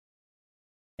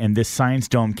and this Science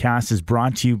Domecast is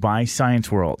brought to you by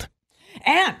Science World.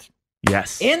 And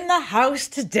yes, in the house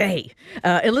today,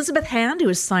 Elizabeth Hand, who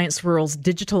is Science World's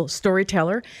digital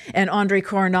storyteller, and Andre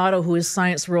Coronado, who is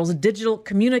Science World's digital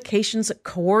communications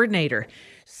coordinator.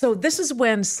 So this is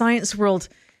when Science World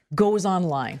goes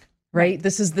online, right?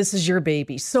 This is your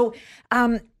baby. So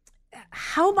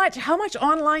how much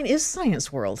online is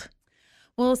Science World?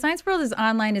 Well, Science World is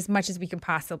online as much as we can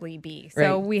possibly be.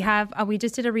 So we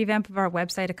just did a revamp of our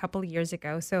website a couple of years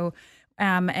ago. So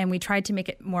and we tried to make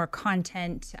it more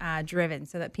content driven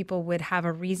so that people would have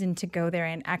a reason to go there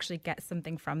and actually get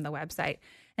something from the website.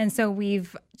 And so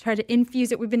we've tried to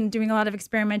infuse it. We've been doing a lot of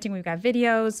experimenting. We've got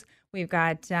videos, we've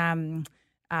got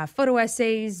photo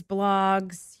essays,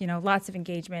 blogs, lots of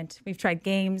engagement. We've tried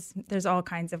games. There's all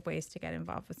kinds of ways to get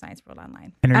involved with Science World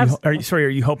Online. And are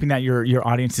you hoping that your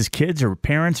audience is kids or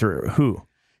parents or who?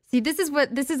 See, this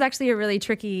is actually a really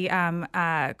tricky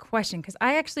question, because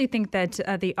I actually think that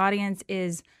the audience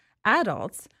is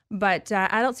adults, but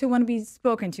adults who want to be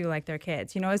spoken to like their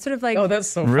kids. It's sort of like, oh, that's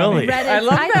so really funny. I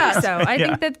love that. Think so. I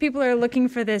think that people are looking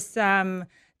for this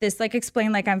this like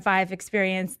explain like I'm 5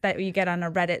 experience that you get on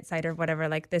a Reddit site or whatever,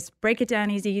 like this break it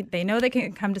down easy. They know they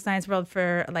can come to Science World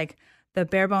for like the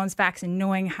bare bones facts and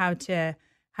knowing how to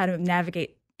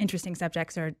navigate interesting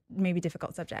subjects or maybe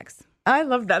difficult subjects. I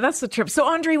love that. That's the trip. So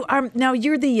Andre, now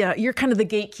you're kind of the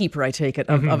gatekeeper, I take it,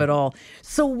 of it all.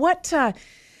 So what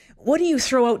do you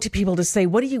throw out to people to say?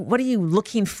 What are you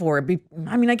looking for?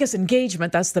 I guess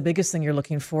engagement, that's the biggest thing you're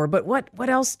looking for. But what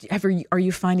else are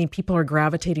you finding people are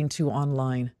gravitating to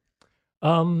online?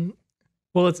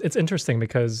 Well, it's interesting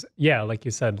because like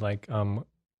you said, like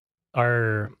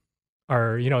our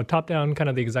top down kind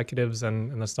of the executives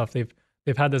and the stuff,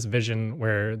 they've had this vision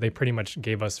where they pretty much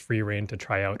gave us free rein to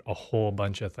try out a whole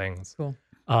bunch of things. Cool.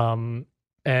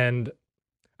 And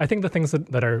I think the things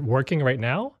that are working right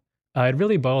now, it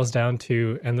really boils down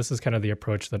to, and this is kind of the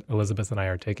approach that Elizabeth and I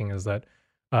are taking, is that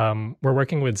we're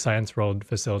working with Science World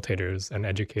facilitators and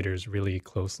educators really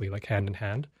closely, like hand in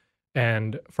hand.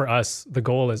 And for us, the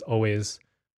goal is always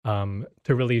to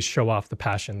really show off the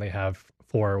passion they have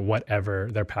for whatever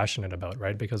they're passionate about,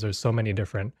 right? Because there's so many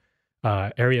different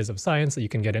areas of science that you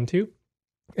can get into.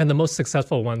 And the most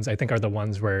successful ones, I think, are the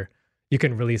ones where you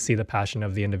can really see the passion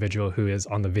of the individual who is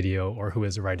on the video or who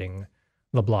is writing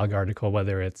the blog article,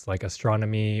 whether it's like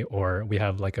astronomy, or we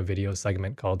have like a video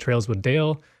segment called Trails with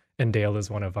Dale. And Dale is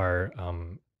one of our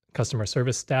customer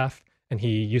service staff. And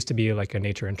he used to be like a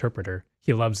nature interpreter.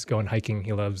 He loves going hiking.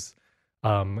 He loves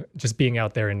just being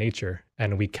out there in nature.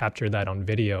 And we captured that on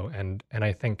video. And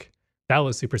I think that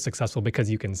was super successful because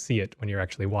you can see it when you're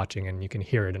actually watching, and you can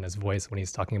hear it in his voice when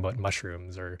he's talking about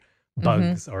mushrooms or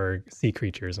bugs or sea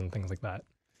creatures and things like that.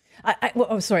 I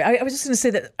was just going to say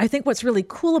that I think what's really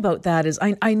cool about that is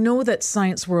I know that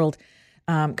Science World,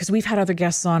 because we've had other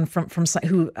guests on from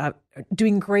who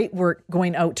doing great work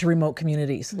going out to remote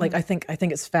communities. Mm-hmm. Like I think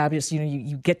it's fabulous.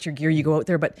 You get your gear, you go out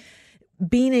there, but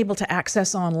being able to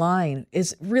access online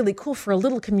is really cool for a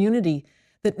little community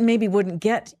that maybe wouldn't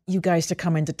get you guys to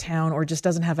come into town or just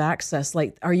doesn't have access.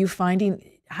 Like, are you finding?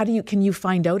 Can you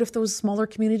find out if those smaller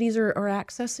communities are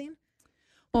accessing?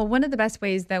 Well, one of the best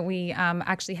ways that we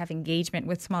actually have engagement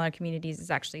with smaller communities is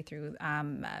actually through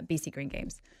BC Green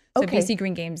Games. So BC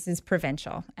Green Games is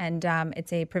provincial, and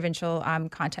it's a provincial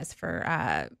contest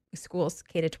for schools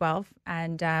K to 12,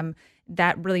 and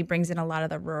that really brings in a lot of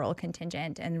the rural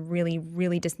contingent and really,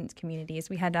 really distant communities.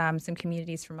 We had some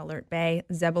communities from Alert Bay,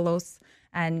 Zebulos,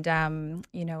 and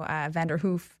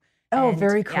Vanderhoof. Oh,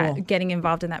 very cool. Yeah, getting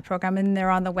involved in that program, and they're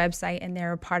on the website, and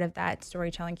they're part of that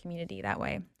storytelling community that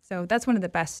way. So that's one of the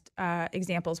best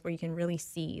examples where you can really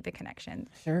see the connection.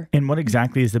 Sure. And what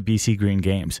exactly is the BC Green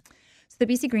Games? So the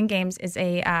BC Green Games is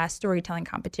a storytelling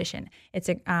competition. It's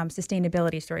a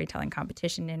sustainability storytelling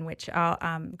competition in which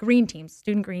student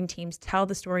green teams tell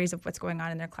the stories of what's going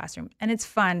on in their classroom. And it's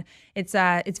fun. It's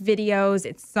videos,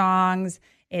 it's songs,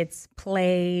 it's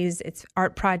plays, it's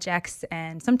art projects,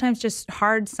 and sometimes just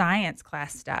hard science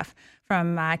class stuff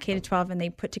from K to 12. And they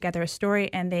put together a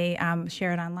story and they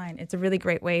share it online. It's a really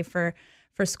great way for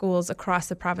schools across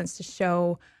the province to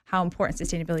show how important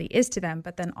sustainability is to them,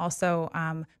 but then also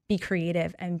be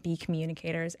creative and be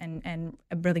communicators and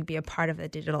really be a part of the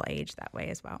digital age that way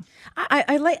as well.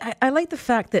 I like the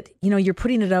fact that you're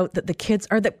putting it out that the kids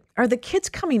are the kids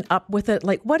coming up with it.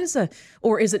 Like,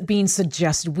 or is it being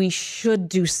suggested we should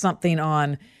do something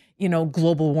on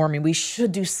global warming? We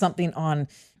should do something on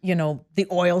the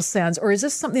oil sands, or is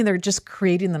this something they're just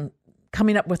creating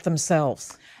coming up with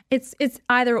themselves? It's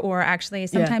either or, actually.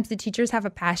 Sometimes the teachers have a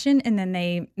passion, and then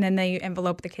they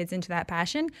envelope the kids into that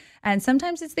passion. And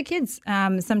sometimes it's the kids.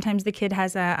 Sometimes the kid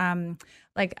has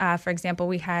for example,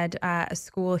 we had a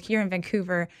school here in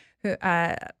Vancouver who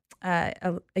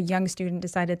a young student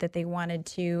decided that they wanted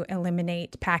to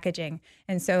eliminate packaging.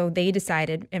 And so they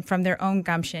decided, and from their own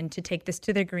gumption, to take this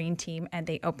to their green team, and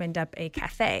they opened up a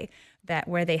cafe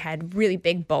where they had really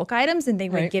big bulk items, and they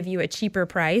would give you a cheaper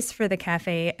price for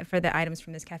the items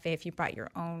from this cafe if you brought your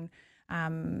own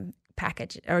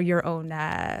package or your own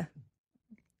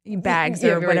bags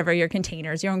or whatever, your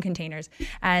own containers.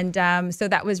 And so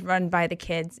that was run by the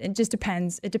kids. It just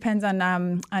depends. It depends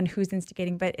on who's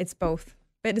instigating, but it's both.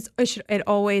 But it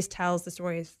always tells the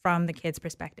stories from the kids'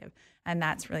 perspective, and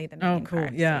that's really the main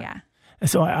part. Yeah.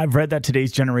 So I've read that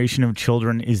today's generation of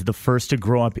children is the first to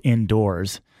grow up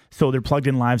indoors. So their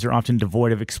plugged-in lives are often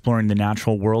devoid of exploring the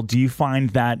natural world. Do you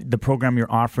find that the program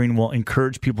you're offering will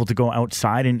encourage people to go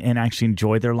outside and actually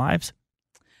enjoy their lives?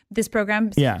 This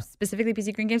program, specifically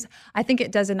BC Green Games, I think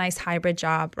it does a nice hybrid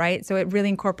job, right? So it really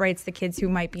incorporates the kids who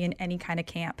might be in any kind of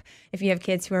camp. If you have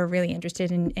kids who are really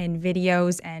interested in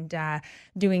videos and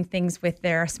doing things with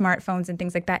their smartphones and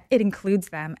things like that, it includes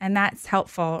them, and that's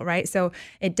helpful, right? So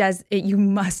you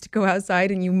must go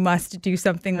outside and you must do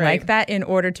something like that in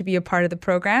order to be a part of the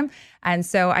program. And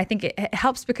so I think it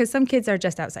helps because some kids are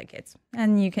just outside kids,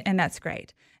 and that's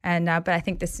great. And but I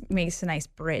think this makes a nice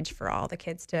bridge for all the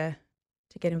kids to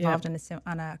get involved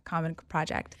on a common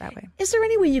project that way. Is there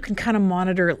any way you can kind of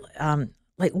monitor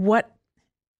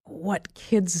what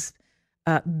kids'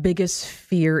 biggest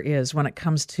fear is when it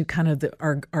comes to kind of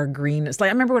our greenness? Like,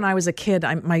 I remember when I was a kid,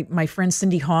 my friend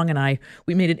Cindy Hong and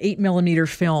we made an 8mm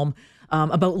film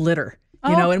about litter.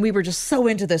 And we were just so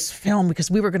into this film because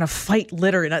we were going to fight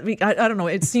litter. And I don't know,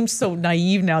 it seems so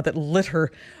naive now that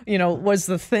litter, was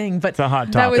the thing. But it's a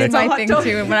hot topic. That was my thing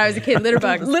too when I was a kid, litter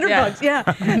bugs. Bugs, yeah.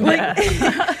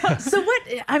 So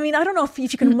I don't know if you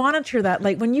can monitor that.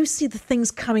 Like, when you see the things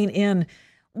coming in,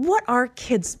 what are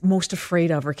kids most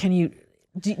afraid of? Or do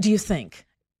you think?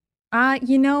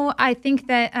 I think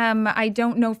that I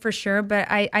don't know for sure, but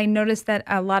I noticed that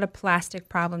a lot of plastic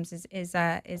problems is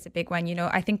a big one.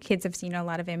 I think kids have seen a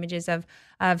lot of images of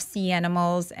sea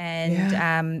animals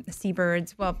and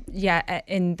seabirds. Well,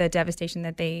 in the devastation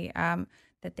that they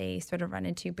sort of run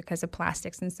into because of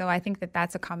plastics, and so I think that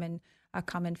that's a common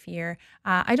fear.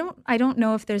 I don't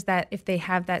know if if they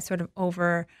have that sort of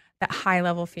that high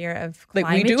level fear of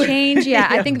climate change.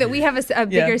 I think that we have a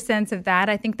bigger sense of that.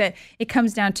 I think that it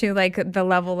comes down to like the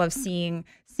level of seeing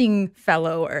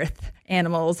fellow Earth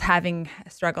animals having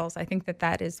struggles. I think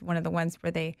that is one of the ones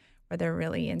where they're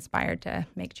really inspired to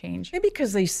make change. Maybe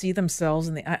because they see themselves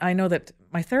in I know that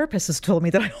my therapist has told me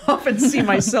that I often see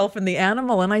myself in the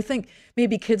animal, and I think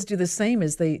maybe kids do the same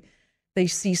as they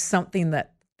see something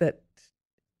that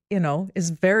is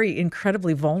very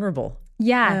incredibly vulnerable.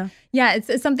 Yeah.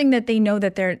 It's something that they know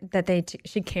that they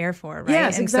should care for, right?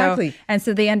 Yes, exactly. And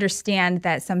so they understand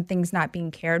that something's not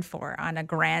being cared for on a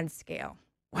grand scale.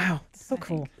 Wow, so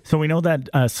cool. So we know that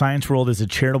Science World is a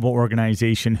charitable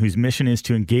organization whose mission is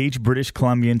to engage British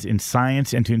Columbians in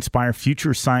science and to inspire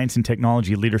future science and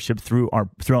technology leadership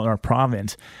throughout our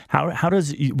province. How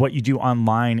does what you do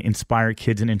online inspire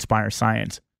kids and inspire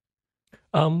science?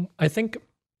 I think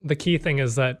the key thing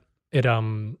is that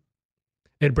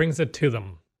it brings it to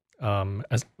them.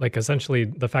 Essentially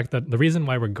the fact that the reason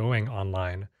why we're going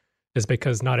online is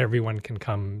because not everyone can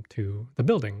come to the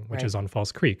building, which is on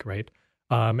False Creek, right?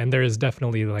 And there is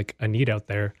definitely like a need out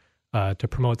there to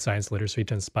promote science literacy,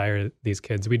 to inspire these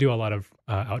kids. We do a lot of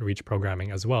outreach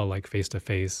programming as well, like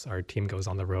face-to-face. Our team goes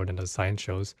on the road and does science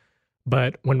shows.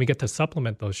 But when we get to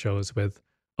supplement those shows with,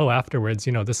 afterwards,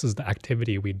 this is the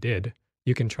activity we did,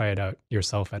 you can try it out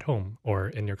yourself at home or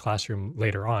in your classroom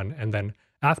later on. And then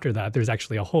after that, there's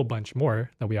actually a whole bunch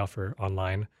more that we offer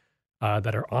online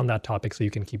that are on that topic, so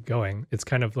you can keep going. It's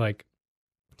kind of like,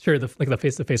 sure, the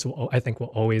face-to-face I think will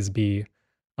always be,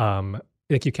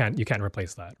 you can't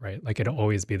replace that, right? Like, it'll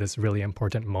always be this really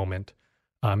important moment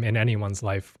in anyone's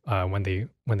life when they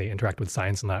interact with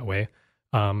science in that way.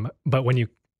 But when you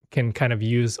can kind of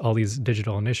use all these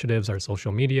digital initiatives, our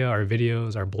social media, our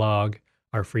videos, our blog,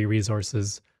 our free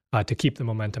resources to keep the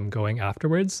momentum going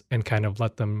afterwards and kind of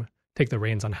let them take the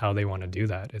reins on how they want to do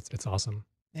that. It's awesome.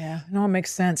 Yeah, no, it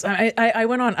makes sense. I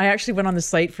actually went on the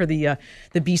site for the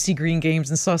BC Green Games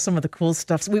and saw some of the cool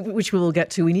stuff, which we will get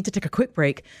to. We need to take a quick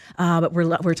break, but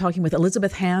we're talking with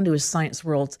Elizabeth Hand, who is Science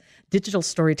World's digital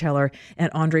storyteller,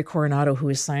 and Andre Coronado, who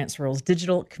is Science World's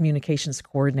digital communications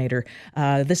coordinator.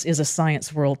 This is a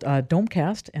Science World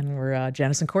Domecast, and we're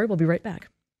Janice and Cory. We'll be right back.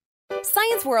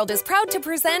 Science World is proud to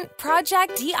present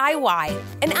Project DIY,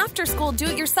 an after-school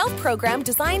do-it-yourself program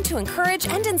designed to encourage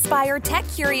and inspire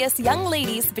tech-curious young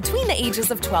ladies between the ages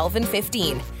of 12 and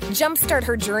 15. Jumpstart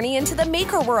her journey into the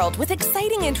maker world with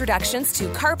exciting introductions to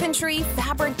carpentry,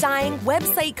 fabric dyeing,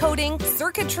 website coding,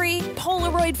 circuitry,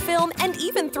 Polaroid film, and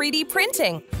even 3D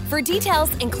printing. For details,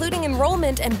 including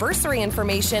enrollment and bursary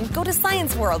information, go to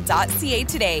scienceworld.ca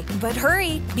today. But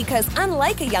hurry, because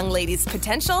unlike a young lady's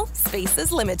potential, space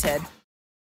is limited.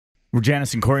 We're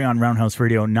Janice and Cory on Roundhouse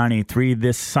Radio 983.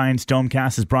 This Science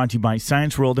Domecast is brought to you by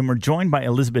Science World, and we're joined by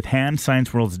Elizabeth Hand,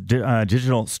 Science World's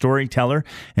digital storyteller,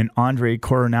 and Andre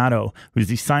Coronado, who's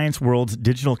the Science World's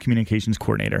digital communications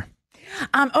coordinator.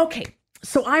 Okay,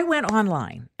 so I went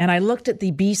online and I looked at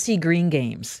the BC Green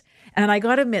Games, and I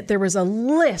got to admit there was a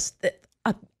list,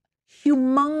 a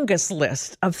humongous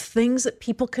list of things that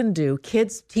people can do,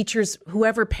 kids, teachers,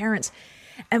 whoever, parents.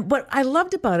 And what I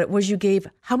loved about it was you gave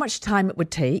how much time it would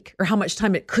take or how much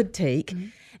time it could take. Mm-hmm.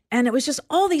 And it was just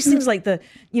all these things like the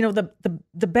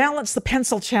balance, the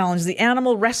pencil challenge, the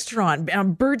animal restaurant,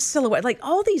 bird silhouette, like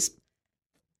all these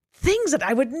things that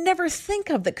I would never think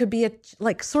of that could be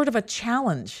sort of a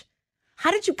challenge.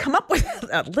 How did you come up with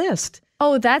that list?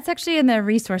 Oh, that's actually in the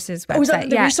resources website. Oh, is that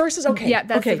the resources? Okay. Yeah,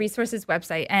 that's the resources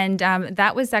website. And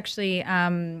that was actually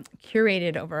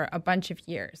curated over a bunch of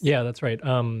years. Yeah, that's right.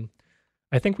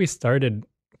 I think we started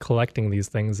collecting these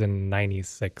things in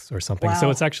 '96 or something. Wow. So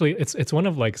it's actually, it's one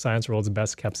of like Science World's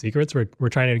best kept secrets. We're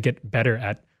trying to get better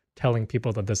at telling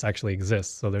people that this actually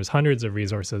exists. So there's hundreds of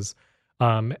resources.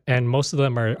 And most of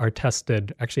them are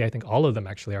tested. Actually, I think all of them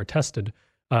actually are tested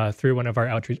through one of our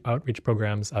outreach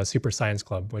programs, Super Science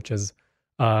Club, which is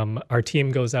our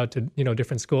team goes out to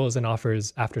different schools and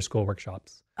offers after-school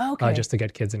workshops just to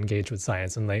get kids engaged with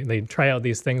science. And they try out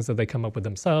these things that they come up with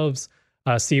themselves,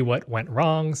 see what went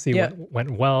wrong, see what went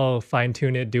well,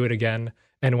 fine-tune it, do it again.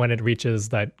 And when it reaches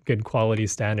that good quality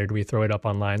standard, we throw it up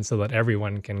online so that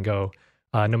everyone can go,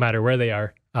 no matter where they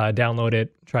are, download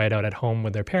it, try it out at home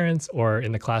with their parents or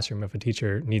in the classroom if a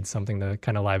teacher needs something to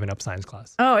kind of liven up science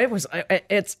class. Oh,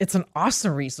 it's an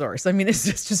awesome resource. I mean, it's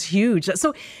just huge.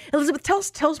 So, Elizabeth,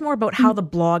 tell us more about how the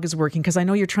blog is working, because I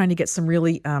know you're trying to get some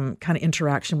really kind of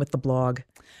interaction with the blog.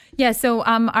 Yeah, so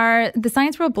the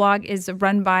Science World blog is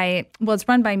run by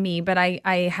me, but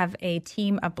I have a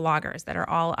team of bloggers that are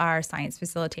all our science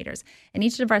facilitators. And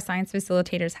each of our science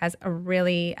facilitators has a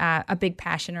really a big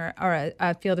passion or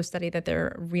a field of study that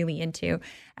they're really into.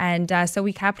 And so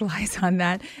we capitalize on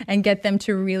that and get them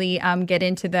to really get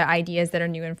into the ideas that are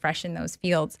new and fresh in those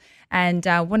fields. And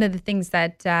one of the things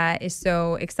that is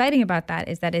so exciting about that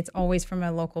is that it's always from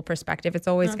a local perspective. It's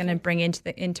always going to bring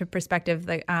into perspective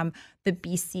the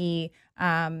BC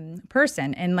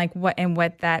person and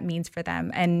what that means for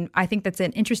them. And I think that's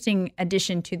an interesting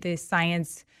addition to the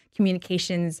science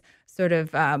communications sort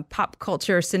of pop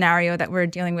culture scenario that we're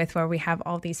dealing with, where we have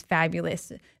all these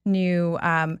fabulous new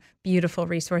beautiful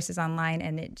resources online,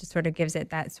 and it just sort of gives it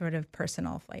that sort of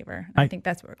personal flavor. I think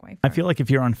that's what we're going for. I feel like if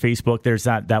you're on Facebook, there's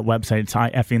that website, it's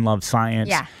I effing love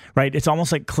science, right? It's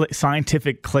almost like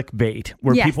scientific clickbait,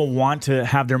 where people want to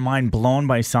have their mind blown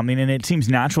by something, and it seems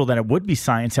natural that it would be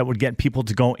science that would get people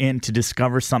to go in to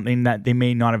discover something that they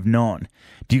may not have known.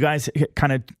 Do you guys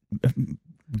kind of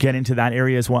get into that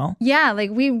area as well? Yeah, like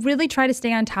we really try to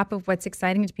stay on top of what's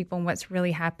exciting to people and what's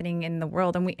really happening in the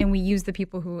world, and we use the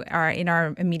people who are in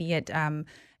our immediate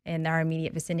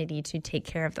vicinity to take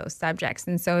care of those subjects.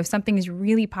 And so if something is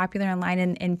really popular online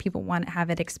and people want to have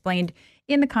it explained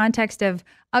in the context of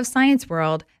Science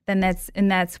World, then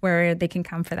that's where they can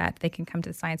come for that. They can come to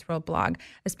the Science World blog,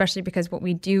 especially because what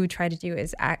we do try to do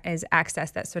is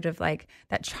access that sort of like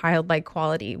that childlike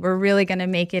quality. We're really going to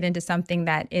make it into something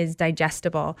that is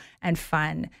digestible and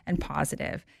fun and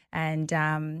positive. And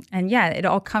yeah, it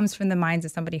all comes from the minds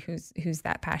of somebody who's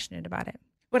that passionate about it.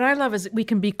 What I love is we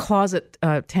can be closet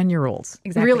 10-year-olds.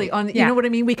 Exactly. Really, you know what I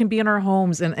mean? We can be in our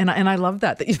homes, and I love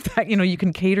that in fact, you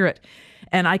can cater it,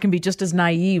 and I can be just as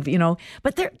naive,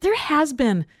 But there has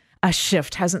been a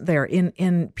shift, hasn't there,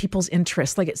 in people's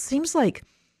interests? Like it seems like,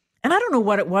 and I don't know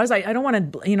what it was. I don't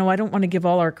want to, I don't want to give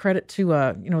all our credit to,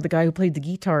 the guy who played the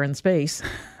guitar in space,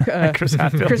 Chris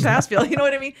Hadfield. Chris Hadfield. You know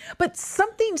what I mean? But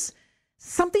something's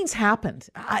happened.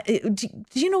 Do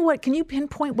you know what? Can you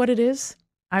pinpoint what it is?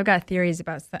 I've got theories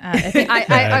about.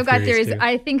 I've got theories. Too.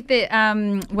 I think that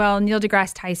Neil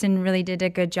deGrasse Tyson really did a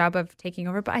good job of taking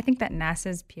over, but I think that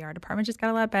NASA's PR department just got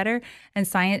a lot better, and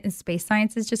science and space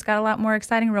sciences just got a lot more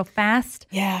exciting, real fast.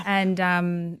 Yeah.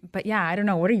 And but yeah, I don't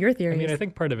know. What are your theories? I mean, I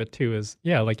think part of it too is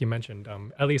like you mentioned,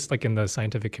 at least like in the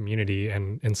scientific community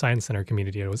and in Science Center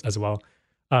community as well,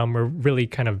 we're really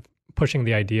kind of pushing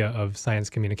the idea of science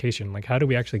communication. Like, how do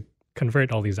we actually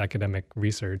convert all these academic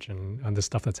research and the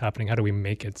stuff that's happening? How do we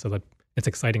make it so that it's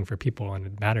exciting for people and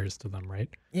it matters to them, right?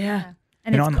 Yeah.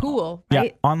 And it's cool,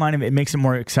 right? Yeah, online, it makes it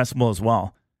more accessible as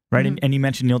well. Right. Mm-hmm. And you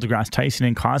mentioned Neil deGrasse Tyson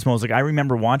and Cosmos. Like, I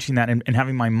remember watching that and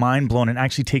having my mind blown and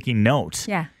actually taking notes.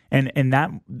 Yeah. And that,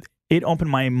 it opened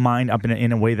my mind up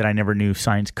in a way that I never knew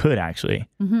science could actually.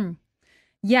 Mm-hmm.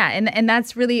 Yeah, and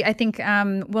that's really, I think,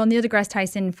 Neil deGrasse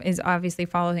Tyson is obviously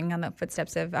following on the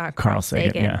footsteps of Carl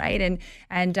Sagan, yeah. right?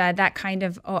 And that kind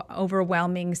of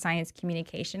overwhelming science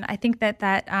communication. I think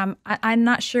that I'm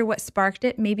not sure what sparked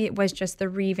it. Maybe it was just the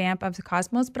revamp of the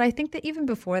Cosmos, but I think that even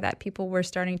before that, people were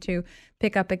starting to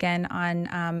pick up again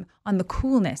on the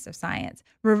coolness of science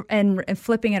and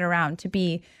flipping it around to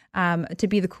be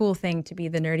the cool thing, to be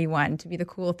the nerdy one, to be the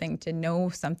cool thing, to know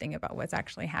something about what's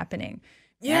actually happening.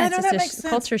 Yeah, it's no, just that makes sense.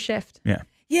 Culture shift. Yeah.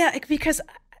 Yeah, because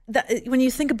when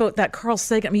you think about that, Carl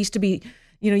Sagan, I mean, used to be,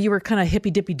 you were kind of hippy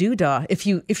dippy doodah if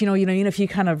you if you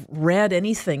kind of read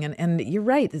anything, and you're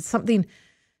right, it's something.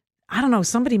 I don't know.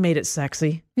 Somebody made it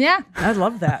sexy. Yeah. I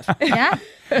love that. Yeah.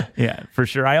 Yeah, for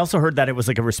sure. I also heard that it was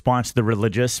like a response to the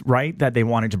religious right, that they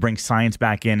wanted to bring science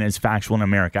back in as factual in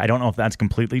America. I don't know if that's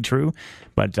completely true,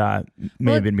 but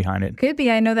may have been behind it. Could be.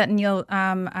 I know that Neil,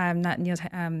 not Neil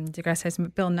deGrasse Tyson,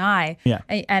 but Bill Nye, Yeah.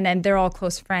 and they're all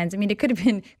close friends. I mean, it could have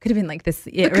been like this.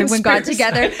 Everyone got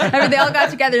together. I mean, they all got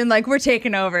together and like, we're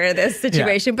taking over this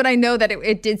situation. Yeah. But I know that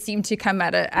it did seem to come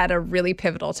at a really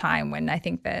pivotal time when I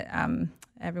think that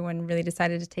everyone really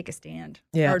decided to take a stand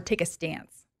or take a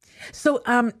stance. So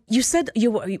you said we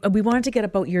wanted to get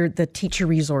about the teacher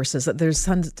resources, that there's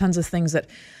tons of things that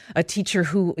a teacher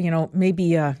who,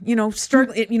 maybe,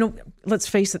 struggling, let's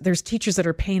face it, there's teachers that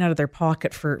are paying out of their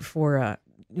pocket for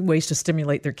ways to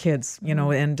stimulate their kids,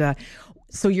 and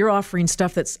so you're offering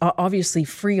stuff that's obviously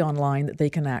free online that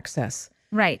they can access.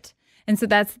 Right. And so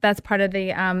that's part of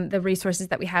the resources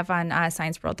that we have on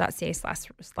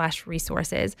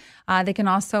scienceworld.ca/resources. They can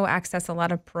also access a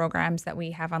lot of programs that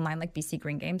we have online, like BC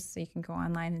Green Games. So you can go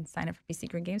online and sign up for BC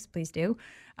Green Games. Please do.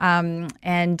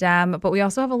 But we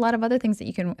also have a lot of other things that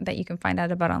you can find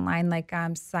out about online, like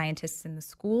scientists in the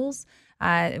schools,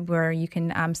 where you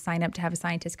can sign up to have a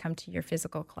scientist come to your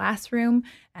physical classroom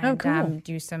and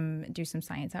do some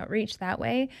science outreach that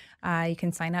way. You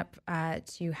can sign up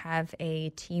to have a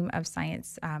team of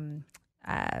science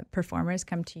performers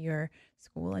come to your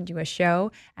school and do a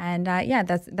show. And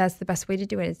that's the best way to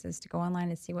do it is to go online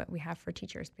and see what we have for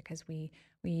teachers, because we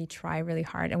try really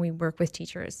hard and we work with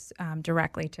teachers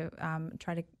directly to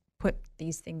try to put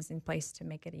these things in place to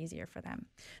make it easier for them.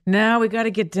 Now we got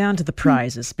to get down to the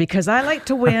prizes, because I like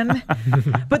to win,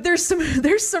 but there's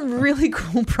some really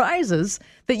cool prizes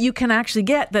that you can actually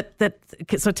get.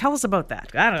 So tell us about that.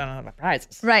 I don't know about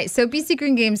prizes. Right. So BC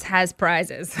Green Games has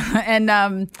prizes, and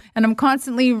I'm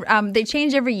constantly they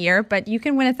change every year, but you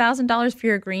can win $1,000 for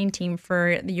your green team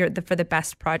for the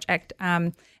best project,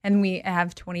 and we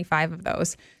have 25 of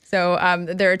those. So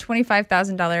there are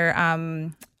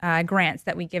 $25,000 grants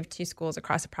that we give to schools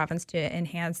across the province to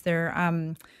enhance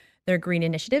their green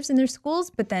initiatives in their schools.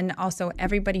 But then also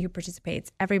everybody who participates,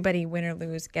 everybody win or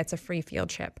lose, gets a free field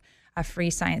trip, a free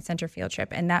Science Center field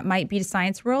trip. And that might be to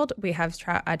Science World. We have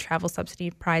a travel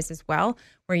subsidy prize as well,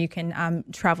 where you can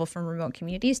travel from remote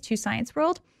communities to Science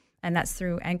World. And that's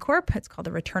through NCORP. It's called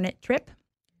a Return It trip.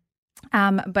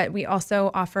 But we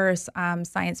also offer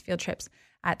science field trips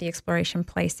at the Exploration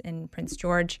Place in Prince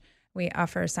George. We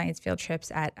offer science field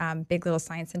trips at Big Little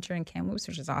Science Center in Kamloops,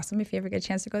 which is awesome. If you ever get a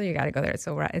chance to go there, you got to go there. It's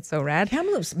so rad.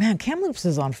 Kamloops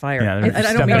is on fire. Yeah,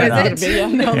 I don't mean it.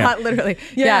 No, not literally.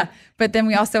 Yeah. But then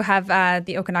we also have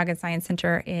the Okanagan Science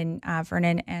Center in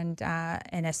Vernon and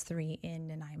NS3 in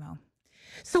Nanaimo.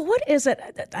 So what is it?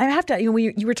 I have to, you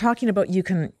were talking about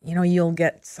you'll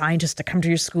get scientists to come to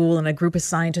your school and a group of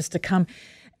scientists to come.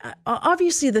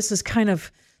 Obviously, this is kind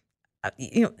of,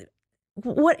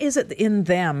 what is it in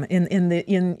them,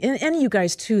 in you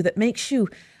guys too, that makes you,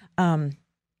 want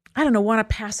to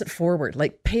pass it forward,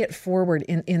 like pay it forward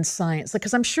in science?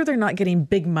 Because I'm sure they're not getting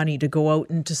big money to go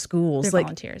out into schools. They're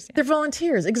volunteers. Yeah. They're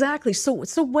volunteers, exactly. So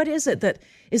what is it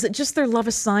is it just their love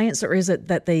of science, or is it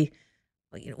that they,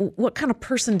 what kind of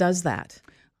person does that?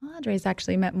 Well, Andre's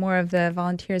actually met more of the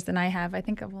volunteers than I have. I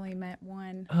think I've only met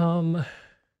one.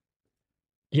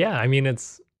 Yeah, I mean, I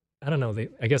don't know.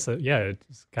 I guess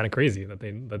it's kind of crazy that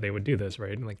they would do this,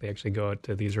 right? And like they actually go out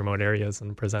to these remote areas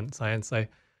and present science. I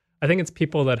think it's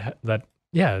people that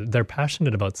they're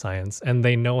passionate about science and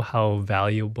they know how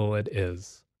valuable it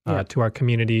is to our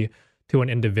community, to an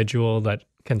individual that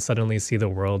can suddenly see the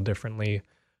world differently.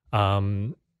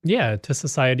 to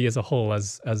society as a whole,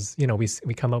 as you know, we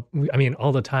come up, I mean,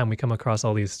 all the time we come across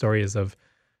all these stories of,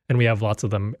 and we have lots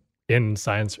of them in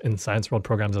science world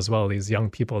programs as well, these young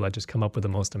people that just come up with the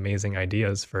most amazing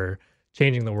ideas for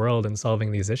changing the world and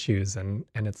solving these issues. And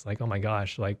it's like, oh my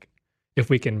gosh, like if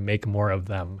we can make more of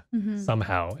them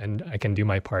somehow, and I can do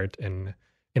my part in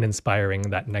inspiring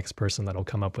that next person that'll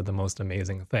come up with the most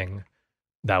amazing thing,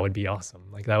 that would be awesome.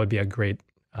 Like that would be a great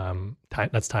time.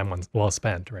 That's time well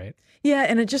spent, right? Yeah,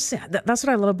 and it just that's what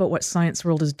I love about what Science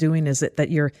World is doing, is that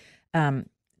you're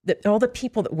that all the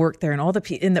people that work there and all the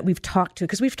people that we've talked to,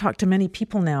 because we've talked to many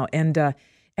people now, and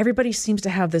everybody seems to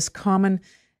have this common.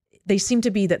 They seem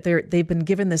to be that they've been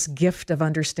given this gift of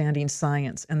understanding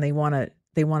science, and they want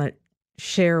to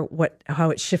share how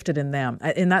it shifted in them,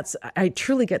 and I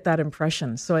truly get that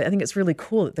impression. So I think it's really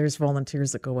cool that there's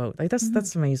volunteers that go out. Like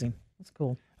that's amazing. That's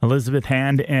cool. Elizabeth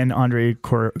Hand and Andre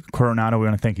Coronado, we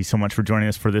want to thank you so much for joining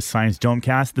us for this Science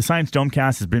Domecast. The Science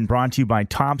Domecast has been brought to you by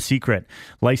Top Secret,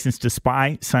 licensed to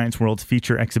spy, Science World's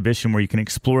feature exhibition where you can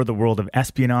explore the world of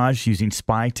espionage using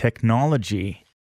spy technology.